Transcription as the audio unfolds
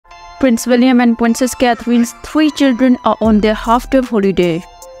Prince William and Princess Catherine's 3 children are on their half-term holiday.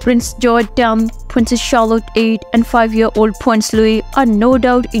 Prince George 10, Princess Charlotte 8 and 5-year-old Prince Louis are no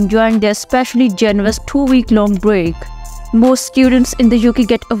doubt enjoying their especially generous 2-week-long break. Most students in the UK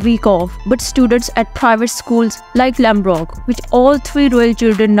get a week off, but students at private schools like Lambrook, which all 3 royal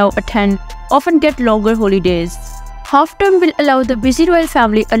children now attend, often get longer holidays. Half-term will allow the busy royal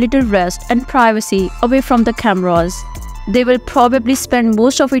family a little rest and privacy away from the cameras. They will probably spend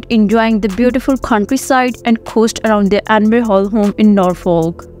most of it enjoying the beautiful countryside and coast around their Anmer Hall home in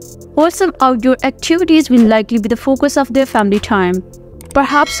Norfolk. Wholesome outdoor activities will likely be the focus of their family time.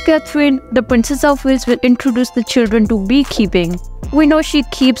 Perhaps Catherine, the Princess of Wales, will introduce the children to beekeeping. We know she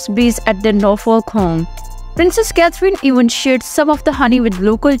keeps bees at their Norfolk home. Princess Catherine even shared some of the honey with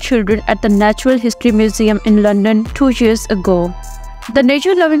local children at the Natural History Museum in London 2 years ago. The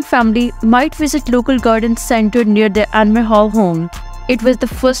nature-loving family might visit local gardens centered near their Anmer Hall home. It was the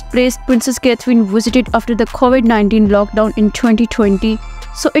first place Princess Catherine visited after the COVID-19 lockdown in 2020,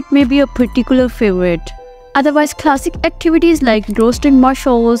 so it may be a particular favorite. Otherwise, classic activities like roasting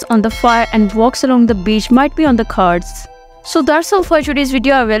marshmallows on the fire and walks along the beach might be on the cards. So that's all for today's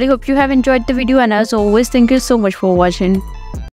video. I really hope you have enjoyed the video, and as always, thank you so much for watching.